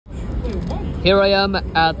Here I am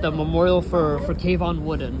at the memorial for Kavon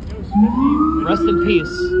Wooden. Rest in peace.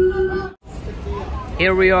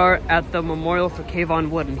 Here we are at the memorial for Kavon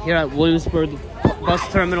Wooden here at Williamsburg bus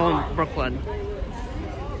terminal in Brooklyn.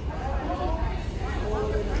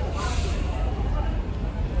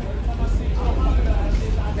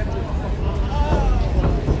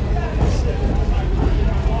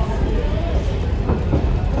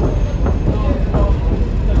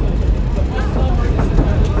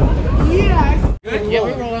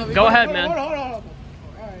 Go ahead, man. Hold on.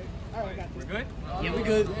 All right. We're good? Yeah, we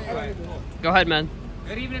good. All right. Go ahead, man.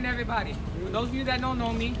 Good evening, everybody. For those of you that don't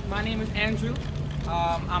know me, my name is Andrew.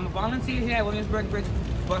 I'm a volunteer here at Williamsburg Bridge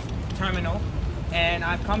Bus Terminal, and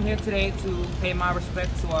I've come here today to pay my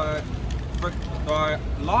respect to our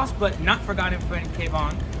lost but not forgotten friend,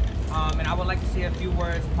 Kavon. And I would like to say a few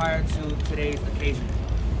words prior to today's occasion.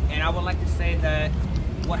 And I would like to say that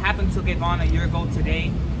what happened to Kavon a year ago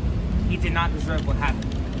today, he did not deserve what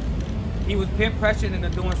happened. He was peer pressured into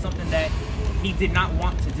doing something that he did not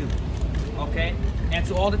want to do, okay? And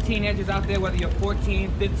to all the teenagers out there, whether you're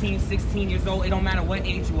 14, 15, 16 years old, it don't matter what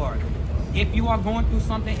age you are. If you are going through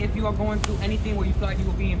something, if you are going through anything where you feel like you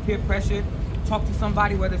were being peer pressured, talk to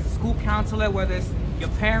somebody, whether it's a school counselor, whether it's your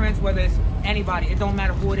parents, whether it's anybody, it don't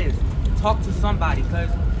matter who it is. Talk to somebody,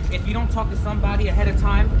 because if you don't talk to somebody ahead of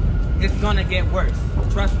time, it's gonna get worse,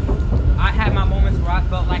 trust me. I had my moments where I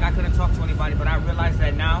felt like I couldn't talk to anybody, but I realized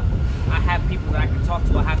that now I have people that I can talk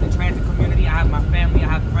to. I have the transit community, I have my family, I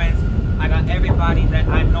have friends. I got everybody that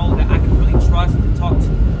I know that I can really trust and talk to,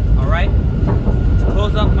 all right? To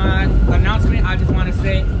close up my announcement, I just want to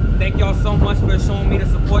say thank y'all so much for showing me the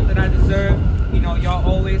support that I deserve. You know, y'all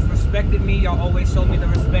always respected me. Y'all always showed me the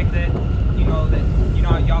respect that,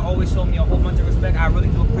 y'all always showed me a whole bunch of respect. I really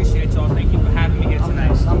do appreciate y'all. Thank you for having me here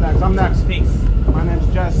tonight. I'm next. Peace. My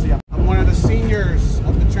name's Jesse. I'm one of the seniors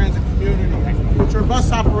of the transit community. I'm a future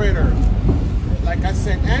bus operator. Like I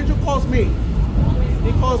said, Andrew calls me.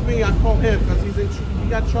 He calls me, I call him because he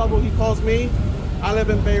got trouble. He calls me. I live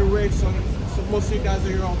in Bay Ridge, so most of you guys are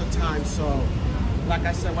here all the time. So, like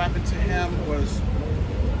I said, what happened to him was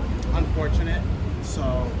unfortunate.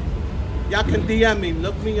 So, y'all can DM me,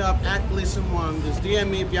 look me up, @Gleason1. Just DM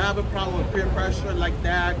me if you have a problem with peer pressure like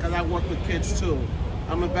that, because I work with kids too.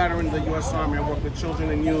 I'm a veteran of the U.S. Army. I work with children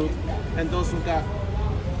and youth, and those who got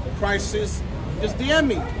crisis. Just DM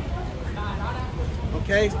me.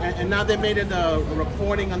 Okay, and now they made it a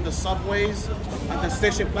reporting on the subways, on the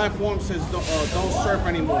station platform says don't surf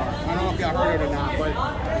anymore. I don't know if y'all heard it or not, but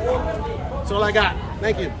that's all I got.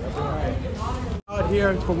 Thank you. Out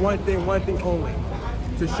here for one thing only,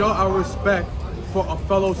 to show our respect for a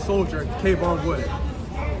fellow soldier, Kavon Wooden.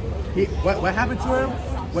 What happened to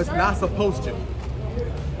him was not supposed to.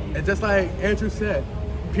 And just like Andrew said,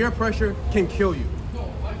 peer pressure can kill you,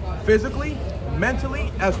 physically,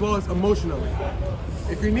 mentally, as well as emotionally.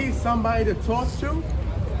 If you need somebody to talk to,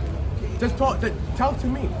 just talk to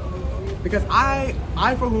me, because I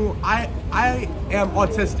am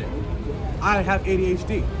autistic. I have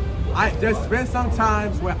ADHD. There's been some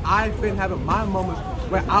times where I've been having my moments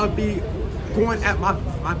where I'll be going at my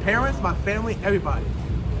parents, my family, everybody,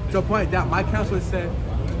 to a point that my counselor said,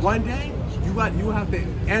 one day you have to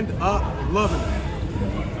end up loving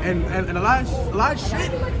them. And a lot of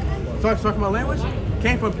shit, sorry for my language,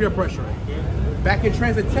 came from peer pressure. Back in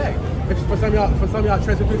transit tech, for some of y'all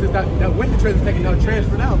transit users that went to transit tech and now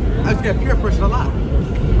transferred out, I just get peer pressure a lot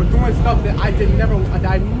for doing stuff that I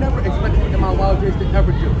never expected in my wild dreams to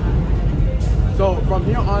ever do. So from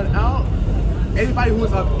here on out, anybody who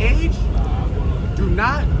is of age, do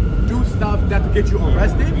not do stuff that will get you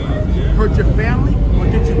arrested, hurt your family, or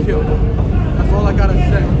get you killed. That's all I gotta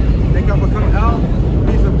say. Thank y'all for coming out.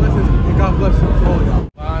 Peace and blessings, and God bless you to all y'all.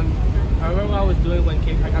 I remember what I was doing when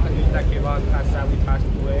I got the news that Kavon sadly passed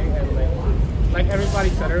away, and like everybody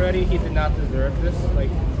said already, he did not deserve this.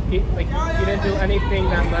 He didn't do anything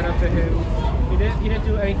that led up to him. He didn't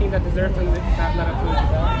do anything that deserved him that led up to his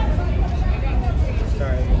death.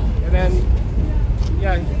 Sorry. And then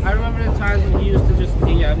I remember the times when he used to just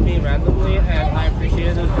DM me randomly, and I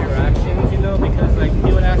appreciated those interactions, because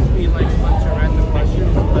he would ask me a bunch of random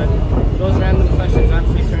questions, but those random questions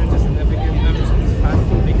actually turned to significant members of his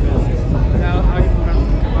passing, because now I remember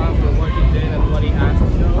Kavon for what he did and what he asked,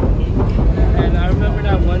 And I remember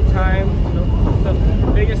that one time, the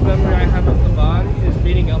biggest memory I have of Kavon is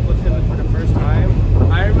meeting up with him for the first time.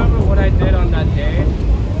 I remember what I did on that day.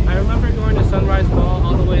 I remember going to Sunrise Mall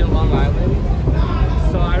all the way to Long Island.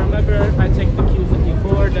 So I remember I take the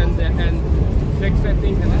Q54, then the N6, I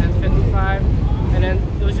think, and the N55. And then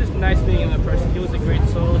it was just nice meeting him in person. He was a great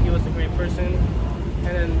soul, he was a great person. And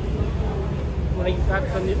then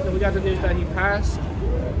when we got the news that he passed,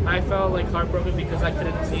 I felt like heartbroken because I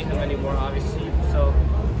couldn't see him anymore, obviously. So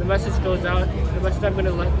the message goes out. The message I'm going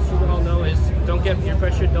to let you all know is don't get peer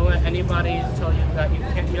pressure. Don't let anybody tell you that you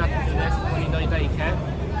can't, you have to do this when you know that you can't.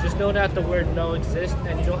 Just know that the word no exists,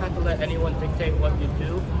 and you don't have to let anyone dictate what you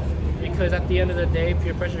do. Because at the end of the day,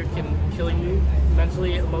 peer pressure can kill you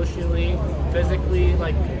mentally, emotionally, physically.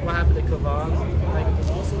 Like what happened to Kavon. Like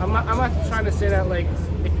I'm not trying to say that like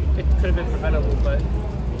it could have been preventable, but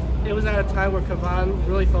it was at a time where Kavon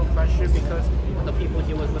really felt pressure because of the people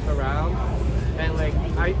he was with around. And like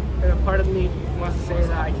and a part of me wants to say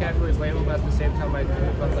that I can't really blame him, but at the same time I do.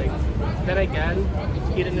 But like then again,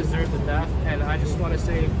 he didn't deserve the death, and I just want to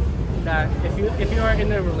say that if you are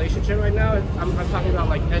in a relationship right now, I'm talking about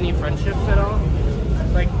like any friendships at all.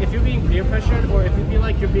 Like if you're being peer pressured or if you feel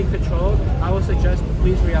like you're being controlled, I would suggest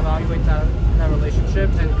please reevaluate that relationship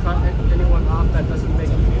and cut anyone off that doesn't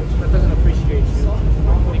appreciate you.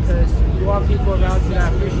 Because you want people around you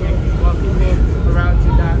that appreciate you. You want people around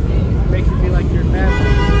you that make you feel like you're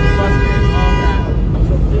family, busted, all that.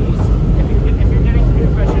 So please, if you're getting peer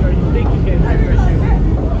pressured or you think you're getting peer pressured,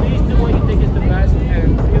 please do what you think is the best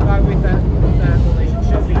and reevaluate that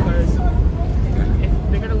relationship, because if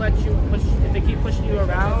they're gonna let you push, if they keep pushing you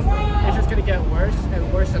around, it's just gonna get worse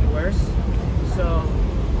and worse and worse. So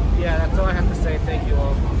yeah, that's all I have to say. Thank you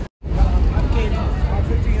all. Okay, I'm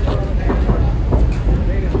 15 years old, man.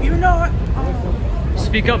 You know what?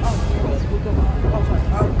 Speak up.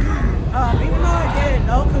 Even though I didn't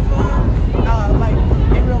know Kavon, like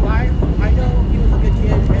in real life, I know he was a good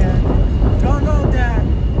kid, and don't know that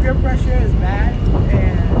peer pressure is bad,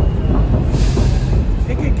 and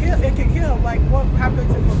it can kill. Like what happened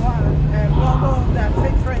to Kavon, and we all know that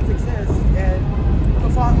fake friends exist, and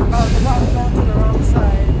Kavon gone to the wrong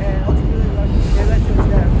side, and ultimately they led to his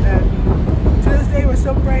death. And to this day, we're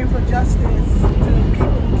still praying for justice to the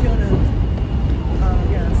people who killed him.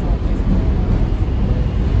 Yeah, that's all.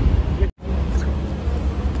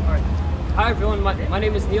 Hi everyone, my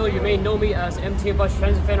name is Neil. You may know me as MTA Bus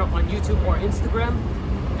Transit Fan on YouTube or Instagram.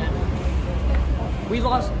 And we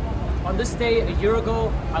lost, on this day a year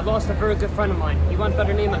ago, I lost a very good friend of mine. He went by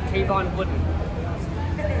the name of Kavon Wooden.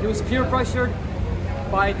 He was peer pressured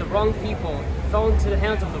by the wrong people, fell into the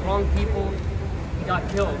hands of the wrong people, he got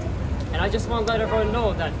killed. And I just want to let everyone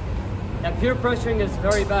know that peer pressuring is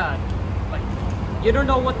very bad. Like, you don't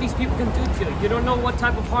know what these people can do to you. You don't know what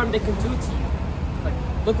type of harm they can do to you. Like,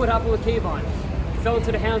 look what happened with Kavon. He fell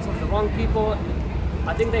into the hands of the wrong people.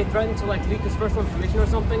 I think they threatened to like leak his personal information or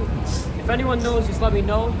something. If anyone knows, just let me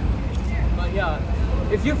know. But yeah,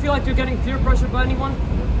 if you feel like you're getting peer pressured by anyone,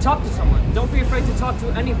 talk to someone. Don't be afraid to talk to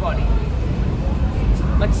anybody.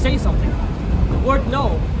 Like, say something. The word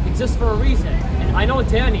no exists for a reason. And I know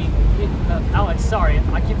Danny, Alex, sorry,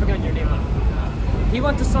 I keep forgetting your name. He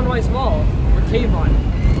went to Sunrise Mall with Kavon.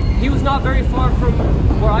 He was not very far from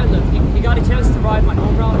where I live. He got a chance to ride my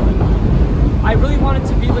home route. I really wanted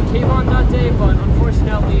to be with Kavon that day, but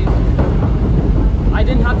unfortunately, I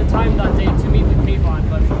didn't have the time that day to meet with Kavon.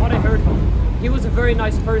 But from what I heard, he was a very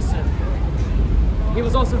nice person. He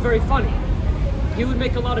was also very funny. He would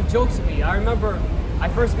make a lot of jokes with me. I remember I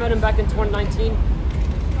first met him back in 2019.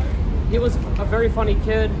 He was a very funny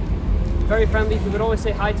kid, very friendly. He would always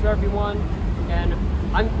say hi to everyone, and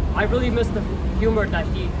I really miss the humor that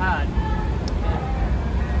he had.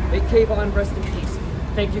 And may Kavon rest in peace.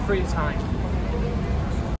 Thank you for your time.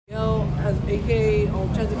 As aka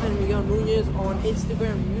Transit Miguel Nunez on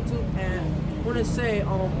Instagram and YouTube, and I want to say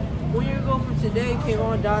 1 year ago from today,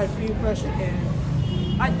 Kavon died of peer pressure,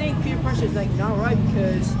 and I think peer pressure is like not right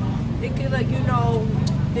because it can like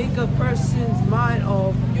think a person's mind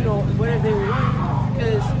of whether they want,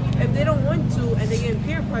 because if they don't want to and they get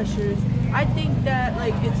peer pressures, I think that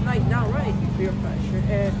like it's like not right, peer pressure.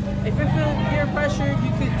 And if you're feeling peer pressure,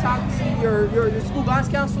 you could talk to your school guidance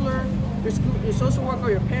counselor, your social worker,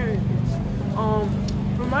 or your parents.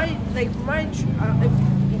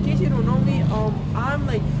 In case you don't know me, I'm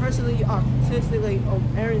like personally autistic, like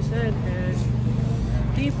Aaron said, and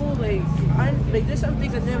people there's some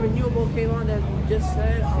things I never knew about Kavon that you just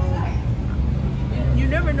said. You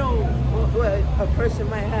never know what a person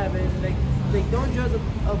might have, and like don't judge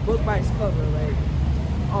a book by its cover. Like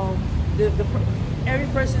every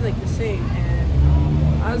person like the same, and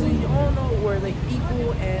as you all know, we're like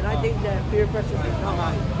equal, and I think that peer pressure is not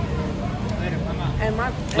right.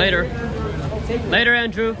 Later,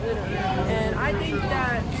 Andrew. And I think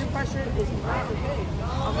that peer pressure is not okay.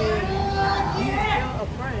 I mean, he's still a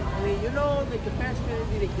friend. I mean, like the parents can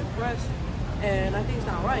be like depressed, and I think it's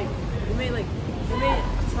not right. It made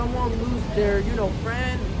someone lose their,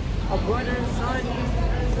 friend, a brother, son.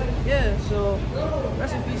 yeah, so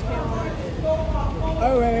rest in peace, Kavon.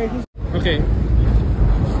 Alright. Okay.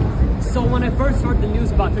 So when I first heard the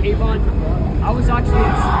news about Kavon, I was actually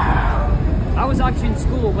in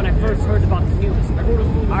school when I first heard about the news.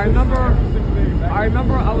 I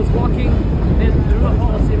remember I was walking through the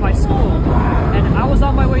halls in my school, and I was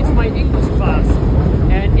on my way to my English class.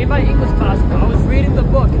 And in my English class, I was reading the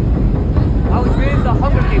book. I was reading the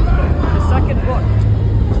Hunger Games book, the second book.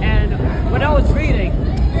 And when I was reading,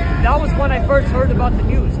 that was when I first heard about the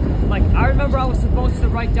news. Like, I remember I was supposed to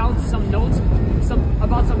write down some notes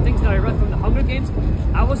about some things that I read from the Hunger Games.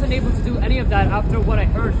 I wasn't able to do any of that after what I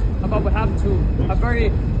heard about what happened to a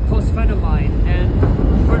very close friend of mine. And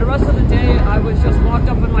for the rest of the day, I was just locked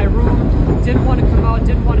up in my room, didn't want to come out,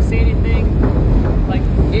 didn't want to say anything. Like,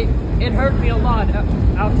 it hurt me a lot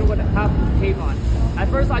after what happened to Kavon. At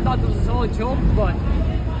first I thought this was all a joke,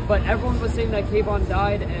 but everyone was saying that Kavon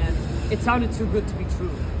died, and it sounded too good to be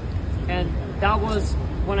true. And that was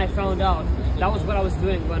when I found out. That was what I was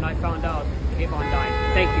doing when I found out Kavon died.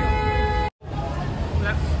 Thank you.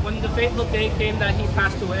 When the fateful day came that he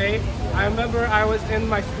passed away, I remember I was in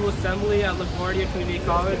my school assembly at LaGuardia Community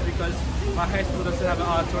College because my high school doesn't have an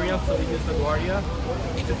auditorium, so we use LaGuardia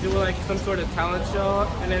to do like some sort of talent show.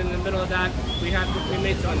 And then in the middle of that, we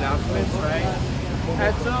made some announcements, right?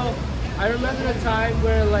 And so I remember a time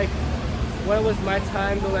where like when it was my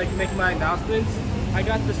time to like make my announcements, I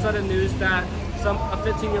got the sudden news that a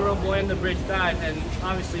 15-year-old boy on the bridge died, and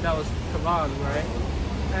obviously that was Kavon, right?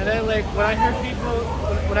 And then like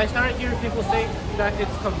when I started hearing people say that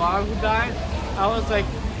it's Kavon who died, I was like,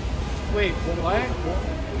 wait, what?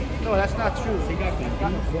 No, that's not true.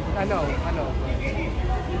 I know.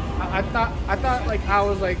 I thought like I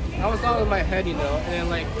was all in my head, you know,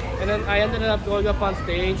 and then I ended up going up on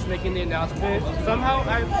stage making the announcement. Somehow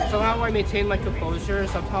I maintained my composure.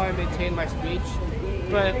 Somehow I maintained my speech.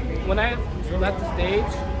 But when I left the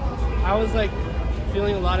stage, I was like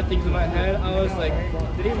feeling a lot of things in my head. I was like,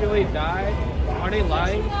 did he really die? Are they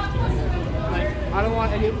lying? Like, I don't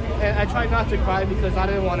want any, and I tried not to cry because I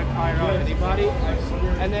didn't want to cry around anybody.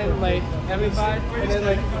 And then like everybody, and then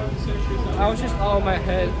like I was just all in my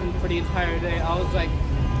head for the entire day. I was like,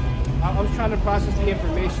 I was trying to process the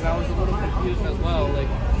information. I was a little confused as well. Like,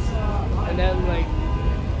 and then like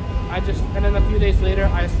and then a few days later,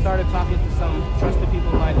 I started talking to some trusted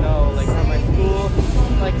people I know, like from my school.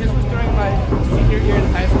 Like this was during my senior year in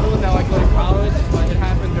high school. Now I go to college, but it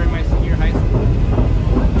happened during my senior year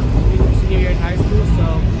in high school.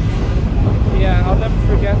 So yeah, I'll never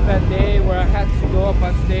forget that day where I had to go up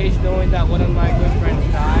on stage knowing that one of my good friends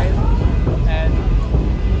died. And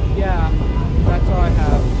yeah, that's all I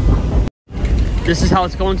have. This is how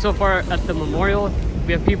it's going so far at the memorial.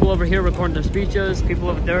 We have people over here recording their speeches, people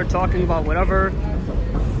over there talking about whatever.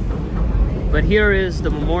 But here is the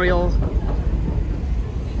memorial.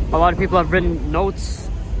 A lot of people have written notes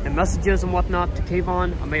and messages and whatnot to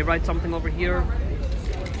Kavon. I may write something over here.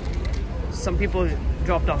 Some people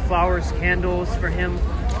dropped off flowers, candles for him,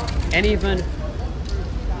 and even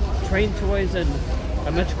train toys and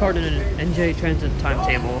a Metro card and an NJ Transit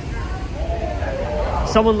timetable.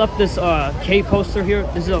 Someone left this K poster here.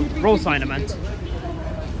 This is a roll sign event.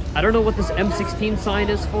 I don't know what this M16 sign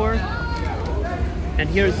is for. And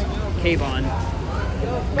here's Kavon.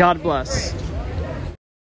 God bless.